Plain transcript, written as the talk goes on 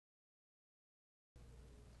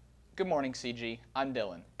Good morning, CG. I'm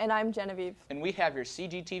Dylan. And I'm Genevieve. And we have your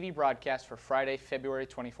CGTV broadcast for Friday, February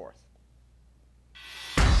 24th.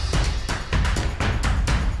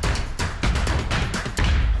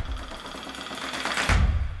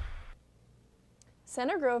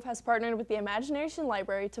 Center Grove has partnered with the Imagination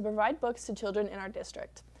Library to provide books to children in our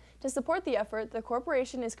district. To support the effort, the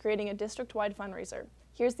corporation is creating a district-wide fundraiser.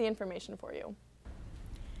 Here's the information for you.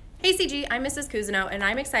 Hey CG, I'm Mrs. Cousineau, and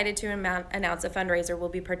I'm excited to announce a fundraiser we'll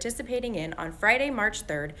be participating in on Friday, March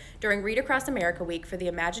 3rd during Read Across America Week for the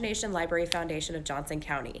Imagination Library Foundation of Johnson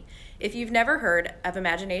County. If you've never heard of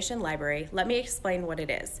Imagination Library, let me explain what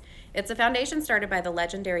it is. It's a foundation started by the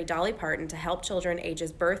legendary Dolly Parton to help children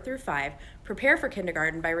ages birth through 5 prepare for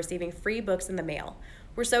kindergarten by receiving free books in the mail.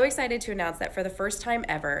 We're so excited to announce that for the first time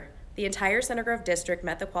ever, the entire Center Grove district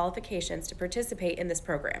met the qualifications to participate in this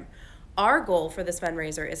program. Our goal for this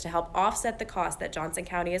fundraiser is to help offset the cost that Johnson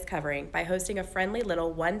County is covering by hosting a friendly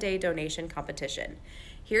little one-day donation competition.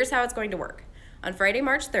 Here's how it's going to work. On Friday,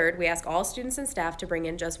 March 3rd, we ask all students and staff to bring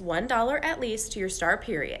in just $1 at least to your STAR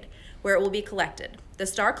period, where it will be collected. The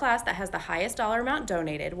STAR class that has the highest dollar amount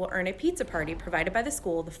donated will earn a pizza party provided by the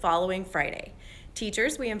school the following Friday.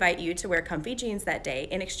 Teachers, we invite you to wear comfy jeans that day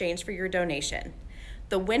in exchange for your donation.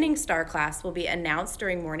 The winning STAR class will be announced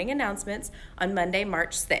during morning announcements on Monday,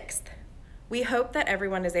 March 6th. We hope that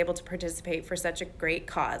everyone is able to participate for such a great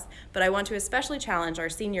cause, but I want to especially challenge our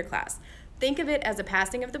senior class. Think of it as a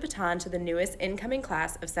passing of the baton to the newest incoming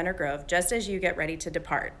class of Center Grove just as you get ready to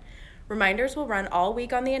depart. Reminders will run all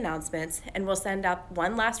week on the announcements, and we'll send out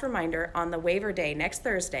one last reminder on the waiver day next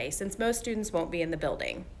Thursday since most students won't be in the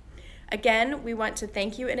building. Again, we want to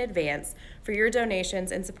thank you in advance for your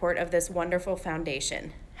donations in support of this wonderful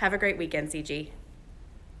foundation. Have a great weekend, CG.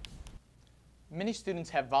 Many students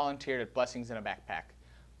have volunteered at Blessings in a Backpack.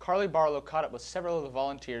 Carly Barlow caught up with several of the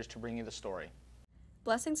volunteers to bring you the story.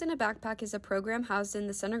 Blessings in a Backpack is a program housed in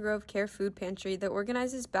the Center Grove Care Food Pantry that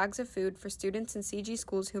organizes bags of food for students in CG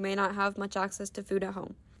schools who may not have much access to food at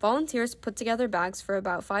home. Volunteers put together bags for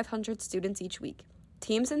about 500 students each week.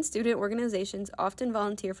 Teams and student organizations often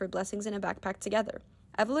volunteer for Blessings in a Backpack together.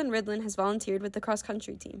 Evelyn Ridlin has volunteered with the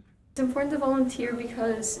cross-country team. It's important to volunteer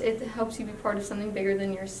because it helps you be part of something bigger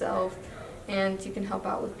than yourself, and you can help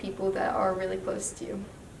out with people that are really close to you.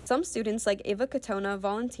 Some students, like Ava Katona,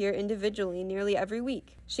 volunteer individually nearly every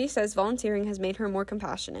week. She says volunteering has made her more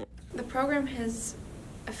compassionate. The program has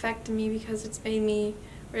affected me because it's made me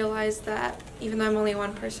realize that even though I'm only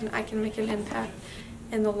one person, I can make an impact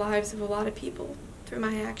in the lives of a lot of people through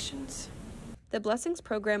my actions. The Blessings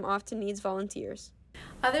program often needs volunteers.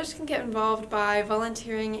 Others can get involved by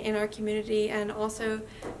volunteering in our community, and also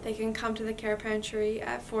they can come to the care pantry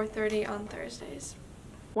at 4:30 on Thursdays.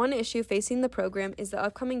 One issue facing the program is the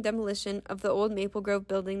upcoming demolition of the old Maple Grove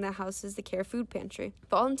building that houses the Care Food Pantry.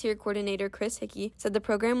 Volunteer coordinator Chris Hickey said the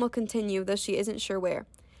program will continue, though she isn't sure where.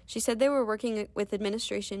 She said they were working with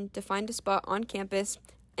administration to find a spot on campus,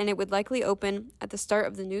 and it would likely open at the start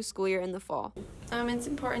of the new school year in the fall. It's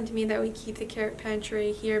important to me that we keep the care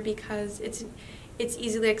pantry here because it's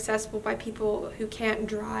easily accessible by people who can't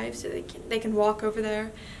drive, so they can walk over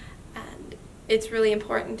there, and it's really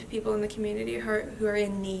important to people in the community who are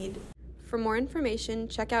in need. For more information,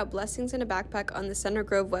 check out Blessings in a Backpack on the Center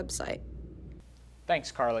Grove website.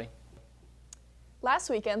 Thanks, Carly.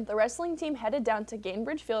 Last weekend, the wrestling team headed down to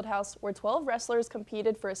Gainbridge Fieldhouse where 12 wrestlers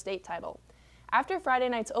competed for a state title. After Friday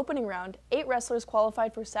night's opening round, 8 wrestlers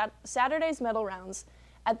qualified for Saturday's medal rounds.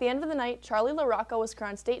 At the end of the night, Charlie LaRocca was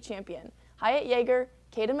crowned state champion. Hyatt Yeager,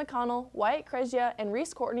 Caden McConnell, Wyatt Krejcia, and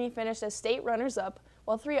Reese Courtney finished as state runners-up,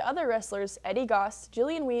 while 3 other wrestlers, Eddie Goss,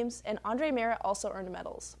 Jillian Weems, and Andre Merritt, also earned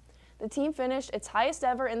medals. The team finished its highest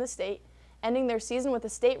ever in the state, ending their season with a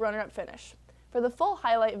state runner-up finish. For the full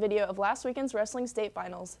highlight video of last weekend's wrestling state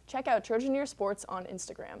finals, check out Trojaneer Sports on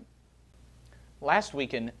Instagram. Last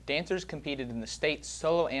weekend, dancers competed in the state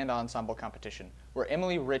solo and ensemble competition, where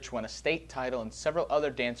Emily Rich won a state title and several other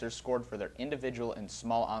dancers scored for their individual and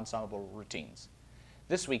small ensemble routines.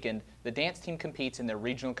 This weekend, the dance team competes in their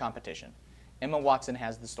regional competition. Emma Watson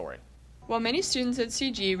has the story. While many students at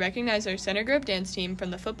CG recognize our Center Grove dance team from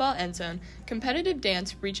the football end zone, competitive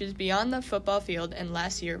dance reaches beyond the football field and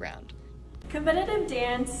lasts year-round. Competitive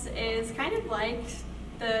dance is kind of like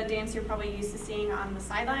the dance you're probably used to seeing on the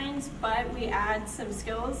sidelines, but we add some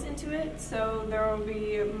skills into it, so there will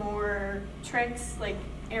be more tricks like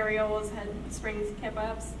aerials, head springs, hip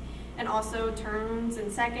ups, and also turns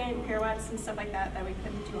and second, pirouettes and stuff like that we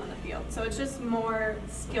couldn't do on the field. So it's just more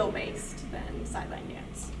skill-based than sideline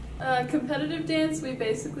dance. Competitive dance, we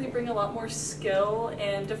basically bring a lot more skill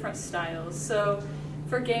and different styles. So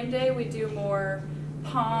for game day, we do more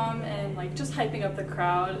pom and like just hyping up the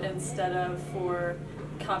crowd. Instead of for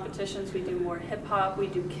competitions, we do more hip hop, we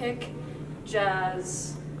do kick,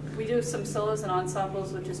 jazz, we do some solos and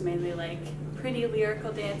ensembles, which is mainly like pretty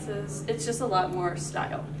lyrical dances. It's just a lot more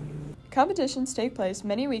style. Competitions take place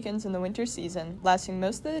many weekends in the winter season, lasting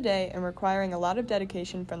most of the day and requiring a lot of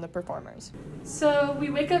dedication from the performers. So we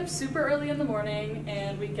wake up super early in the morning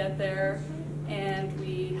and we get there and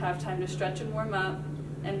we have time to stretch and warm up,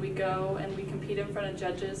 and we go and we compete in front of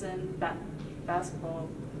judges in basketball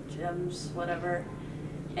gyms, whatever,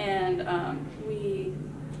 and we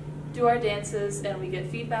do our dances and we get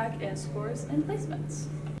feedback and scores and placements.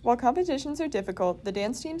 While competitions are difficult, the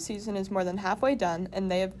dance team season is more than halfway done, and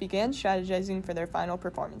they have began strategizing for their final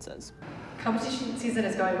performances. Competition season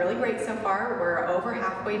is going really great so far. We're over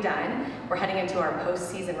halfway done. We're heading into our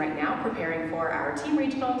postseason right now, preparing for our team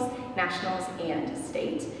regionals, nationals, and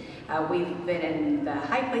state. We've been in the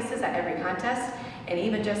high places at every contest, and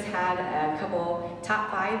even just had a couple top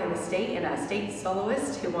 5 in the state and a state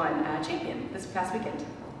soloist who won champion this past weekend.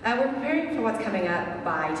 We're preparing for what's coming up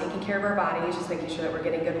by taking care of our bodies, just making sure that we're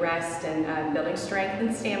getting good rest and building strength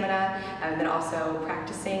and stamina, and then also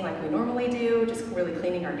practicing like we normally do, just really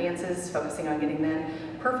cleaning our dances, focusing on getting them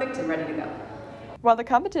perfect and ready to go. While the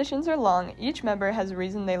competitions are long, each member has a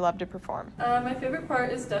reason they love to perform. My favorite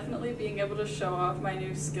part is definitely being able to show off my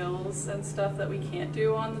new skills and stuff that we can't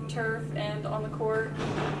do on the turf and on the court,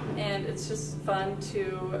 and it's just fun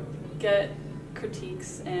to get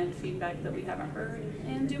critiques and feedback that we haven't heard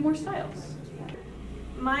and do more styles.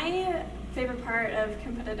 My favorite part of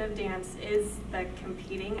competitive dance is the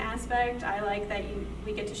competing aspect. I like that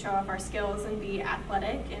we get to show off our skills and be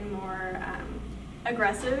athletic and more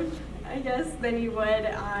aggressive, I guess, than you would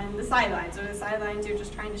on the sidelines. Or the sidelines, you're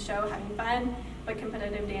just trying to show, having fun, but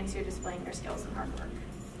competitive dance, you're displaying your skills and hard work.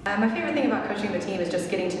 My favorite thing about coaching the team is just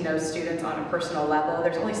getting to know students on a personal level.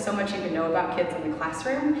 There's only so much you can know about kids in the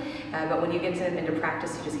classroom, but when you get them into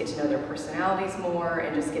practice, you just get to know their personalities more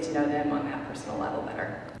and just get to know them on that personal level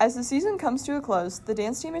better. As the season comes to a close, the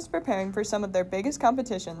dance team is preparing for some of their biggest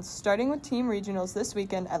competitions, starting with team regionals this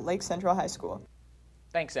weekend at Lake Central High School.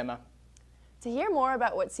 Thanks, Emma. To hear more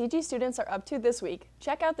about what CG students are up to this week,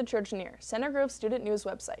 check out the Church Near, Center Grove Student News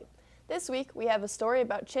website. This week, we have a story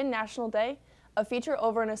about Chin National Day, a feature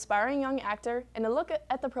over an aspiring young actor, and a look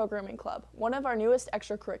at the Programming Club, one of our newest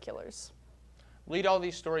extracurriculars. Read all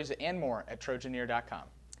these stories and more at trojaneer.com.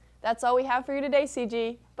 That's all we have for you today,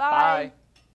 CG. Bye. Bye.